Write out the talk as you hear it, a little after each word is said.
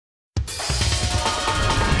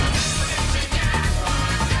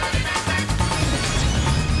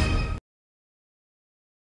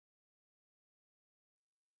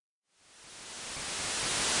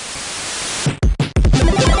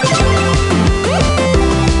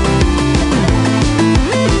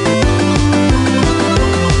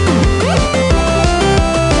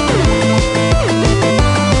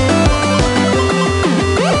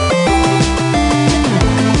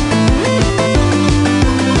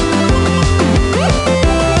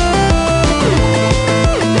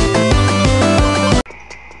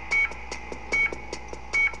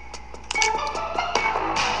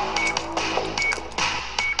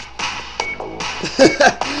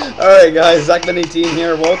Alright guys, Zachman18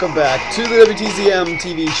 here, welcome back to the WTZM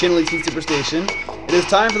TV Channel 18 Superstation. It is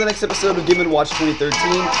time for the next episode of Game & Watch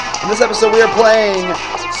 2013. In this episode we are playing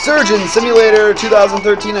Surgeon Simulator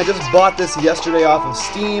 2013. I just bought this yesterday off of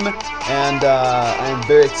Steam, and I am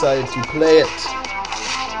very excited to play it.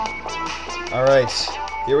 Alright,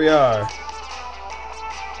 here we are.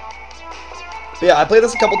 But yeah, I played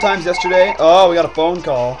this a couple times yesterday. Oh, we got a phone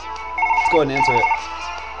call. Let's go ahead and answer it.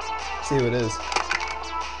 See who it is.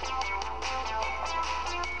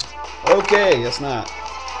 Okay, guess not.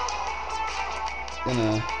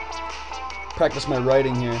 Gonna practice my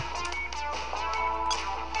writing here.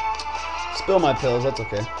 Spill my pills, that's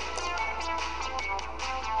okay.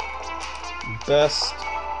 Best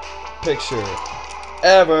picture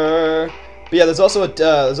ever. But yeah, there's also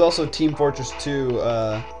a Team Fortress 2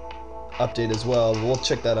 update as well. We'll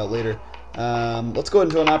check that out later. Let's go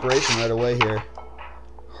into an operation right away here.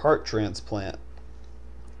 Heart transplant.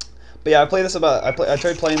 But yeah, I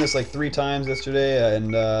tried playing this like 3 times yesterday,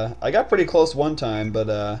 and I got pretty close one time, but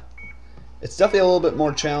it's definitely a little bit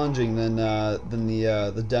more challenging than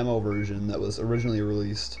the demo version that was originally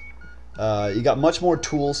released. You got much more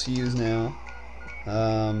tools to use now.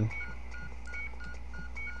 I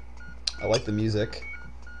like the music,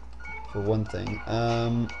 for one thing.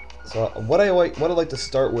 So what I like to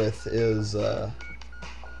start with is this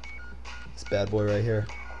bad boy right here.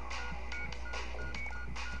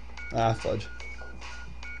 Ah, fudge.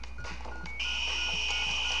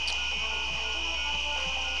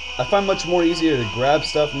 I find much more easier to grab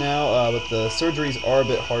stuff now, but the surgeries are a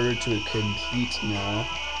bit harder to complete now.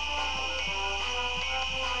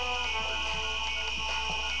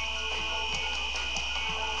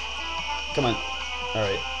 Come on.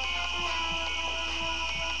 Alright.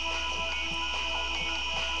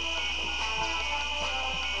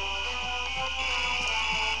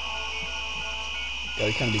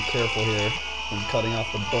 Gotta kind of be careful here when cutting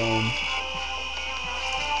off the bone.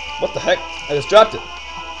 What the heck? I just dropped it.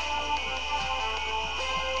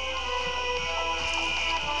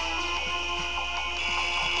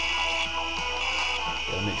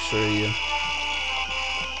 Gotta make sure you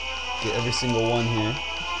get every single one here.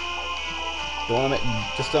 Don't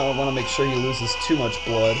want to make sure he loses too much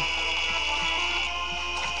blood.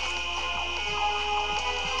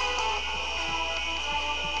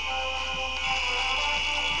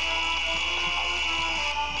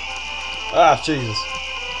 Ah, Jesus.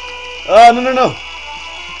 Ah, no.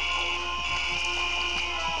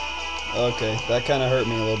 Okay, that kind of hurt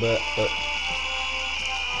me a little bit, but...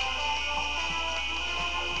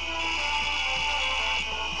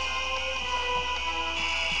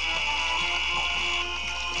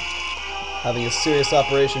 having a serious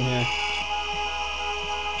operation here.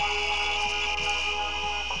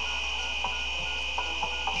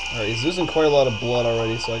 Alright, he's losing quite a lot of blood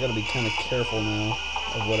already, so I gotta be kind of careful now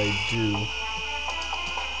of what I do.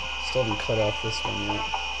 Still haven't cut off this one yet.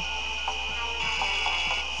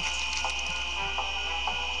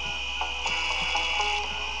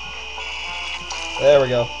 There we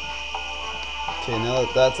go. Okay, now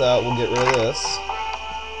that that's out, we'll get rid of this.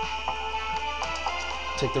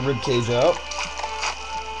 Take the rib cage out.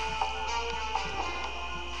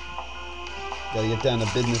 Gotta get down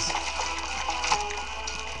to business.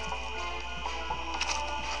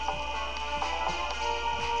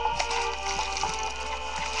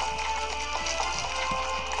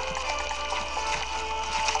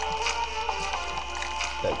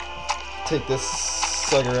 Take this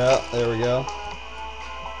sucker out. There we go.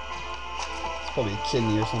 It's probably a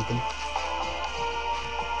kidney or something.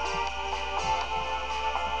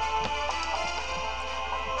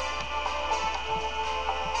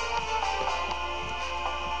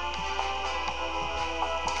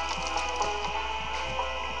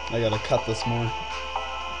 I gotta cut this more.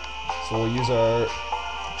 So we'll use our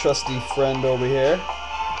trusty friend over here.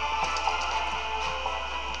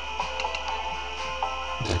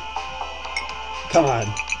 Come on.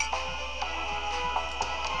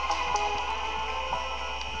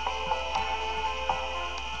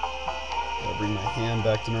 Gotta bring my hand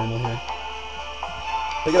back to normal here.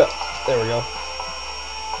 Pick it up. There we go.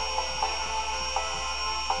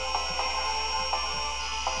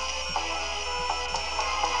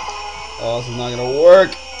 Oh, this is not gonna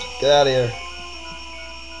work. Get out of here.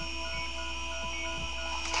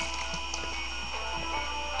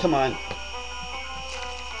 Come on.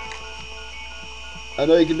 I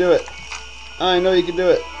know you can do it. I know you can do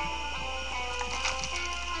it.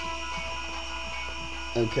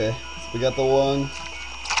 Okay, so we got the lung.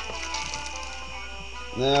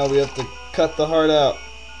 Now we have to cut the heart out.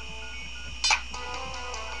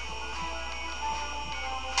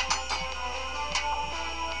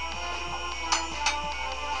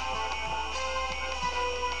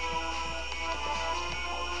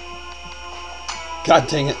 God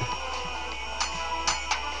dang it.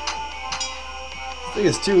 This thing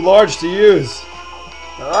is too large to use.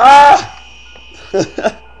 Ah!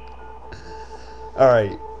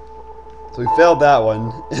 Alright. So we failed that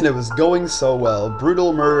one, and it was going so well.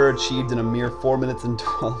 Brutal murder achieved in a mere 4 minutes and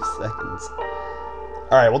 12 seconds.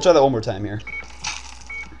 Alright, we'll try that one more time here.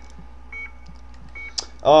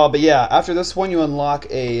 But yeah, after this one you unlock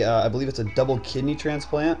a, I believe it's a double kidney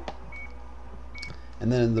transplant.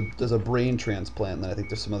 And then there's a brain transplant, and then I think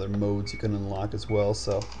there's some other modes you can unlock as well,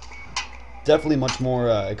 so... Definitely much more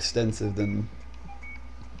extensive than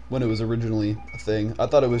when it was originally a thing. I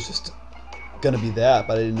thought it was just gonna be that,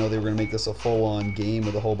 but I didn't know they were gonna make this a full-on game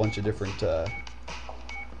with a whole bunch of different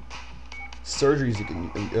surgeries you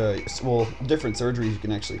can, well, different surgeries you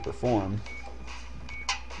can actually perform.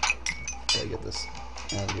 Gotta get this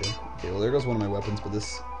out of here. Okay, well there goes one of my weapons, but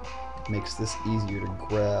this makes this easier to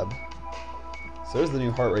grab. So there's the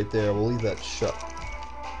new heart right there. We'll leave that shut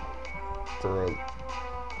for a...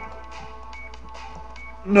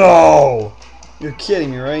 No! You're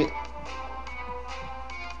kidding me, right?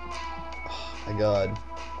 Oh my god.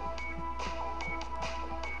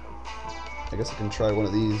 I guess I can try one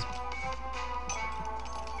of these.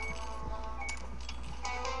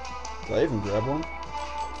 Did I even grab one?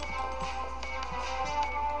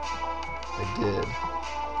 I did.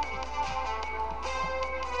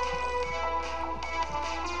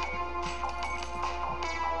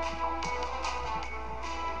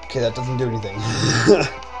 Okay, that doesn't do anything.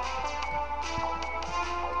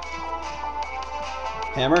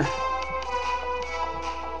 Hammer?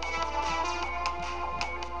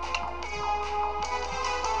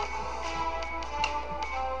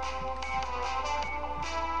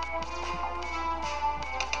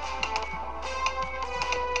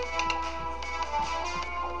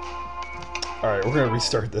 Alright, we're gonna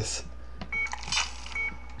restart this.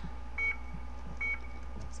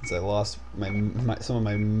 Since I lost some of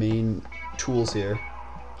my main tools here.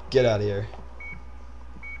 Get out of here.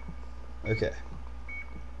 Okay.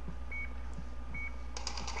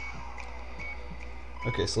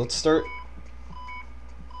 Okay, so let's start.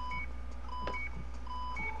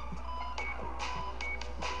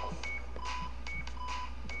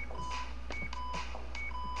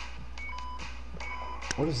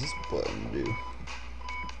 What does this button do?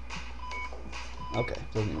 Okay,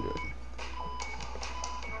 doesn't even do it.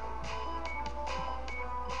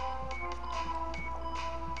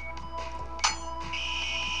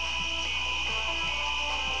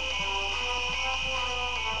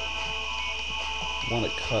 Want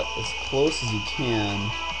to cut as close as you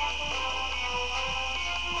can.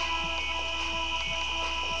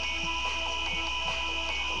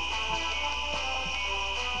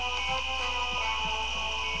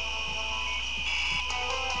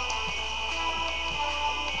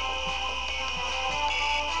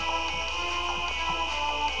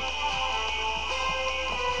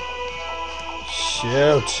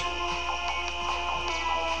 Shoot.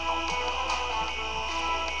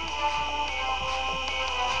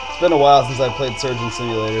 It's been a while since I played Surgeon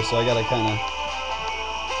Simulator, so I gotta kinda...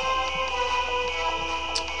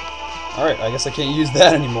 Alright, I guess I can't use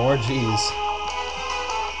that anymore, jeez.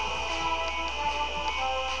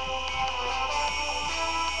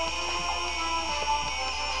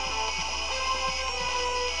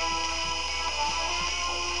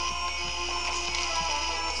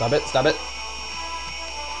 Stop it, stop it.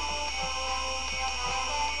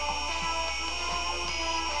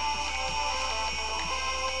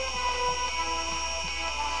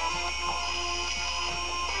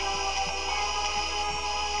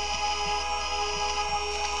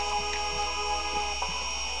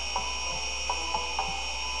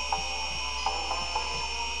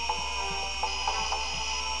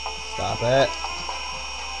 Stop it.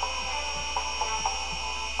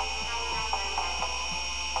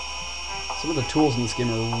 Some of the tools in this game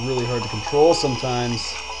are really hard to control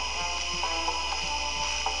sometimes.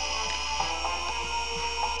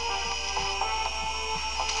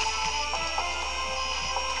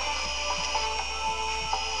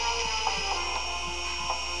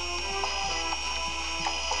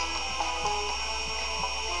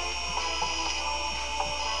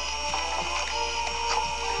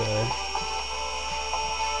 Okay.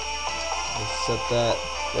 Let's set that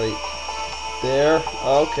right there.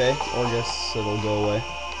 Okay. Or I guess it'll go away.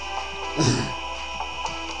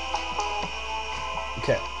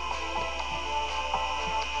 Okay.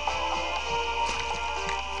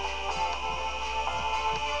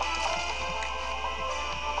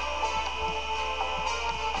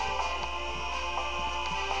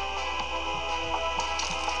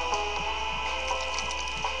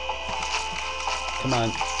 Come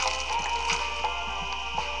on.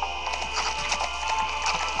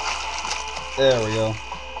 There we go.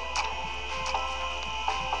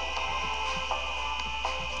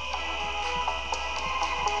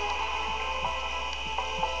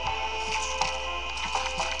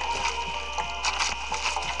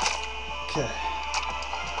 Okay.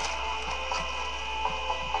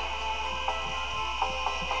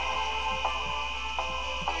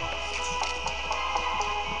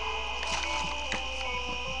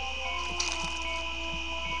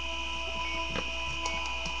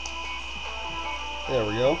 There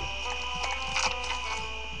we go.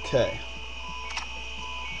 Okay.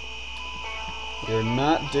 We're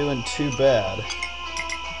not doing too bad.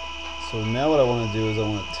 So now what I want to do is I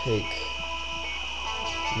want to take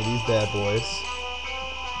one of these bad boys.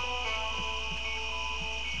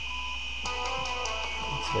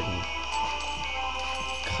 Let's see if I can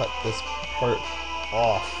cut this part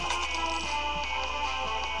off.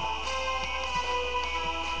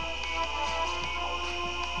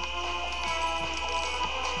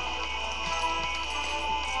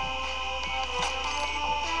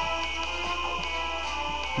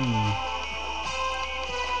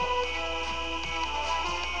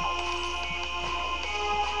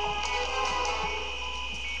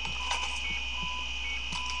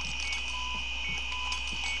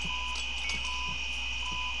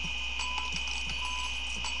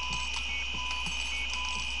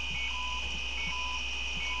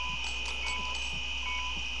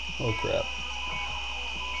 Oh crap.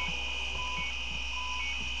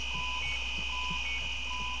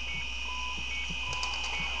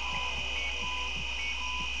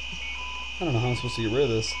 I don't know how I'm supposed to get rid of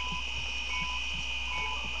this.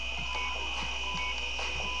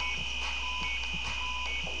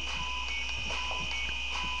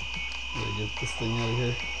 Gotta get this thing out of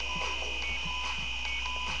here.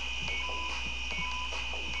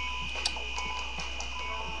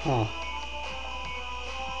 Huh.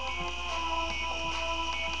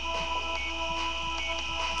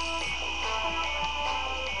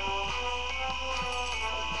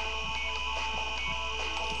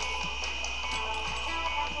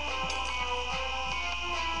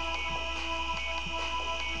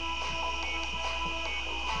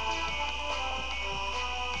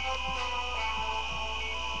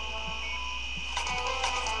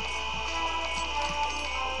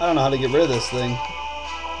 I don't know how to get rid of this thing.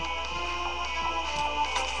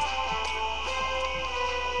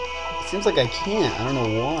 It seems like I can't. I don't know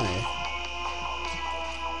why.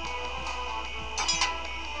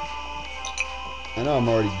 I know I'm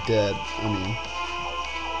already dead. I mean...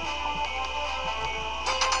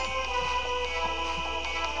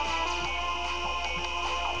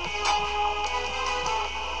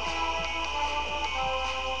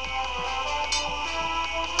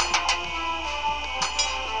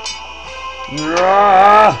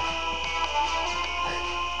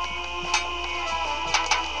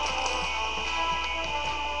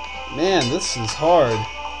 Man, this is hard.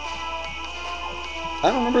 I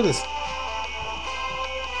don't remember this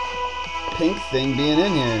pink thing being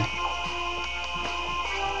in here.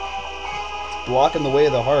 It's blocking the way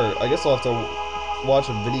of the heart. I guess I'll have to watch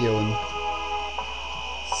a video and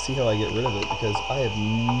see how I get rid of it, because I have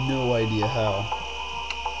no idea how.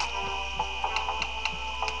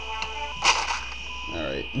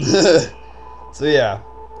 Alright. So yeah,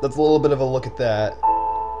 that's a little bit of a look at that.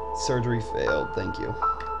 Surgery failed, thank you.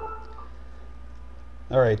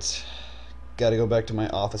 Alright, gotta go back to my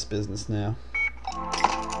office business now.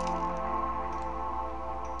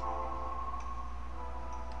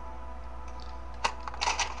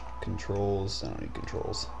 Controls, I don't need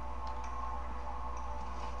controls.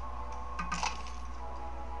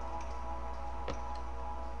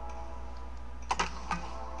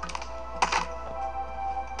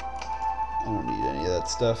 I don't need any of that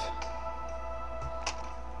stuff.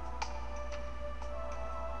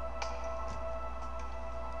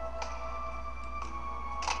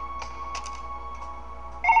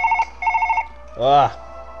 Ah!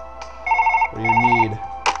 What do you need?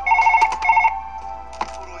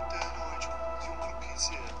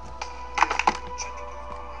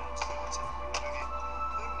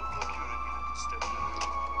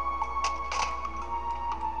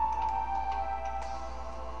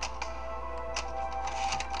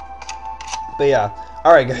 But yeah,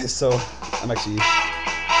 alright guys, so I'm actually...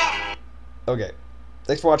 Okay.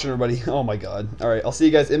 Thanks for watching everybody. Oh my god. Alright, I'll see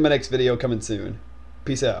you guys in my next video coming soon.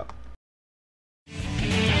 Peace out.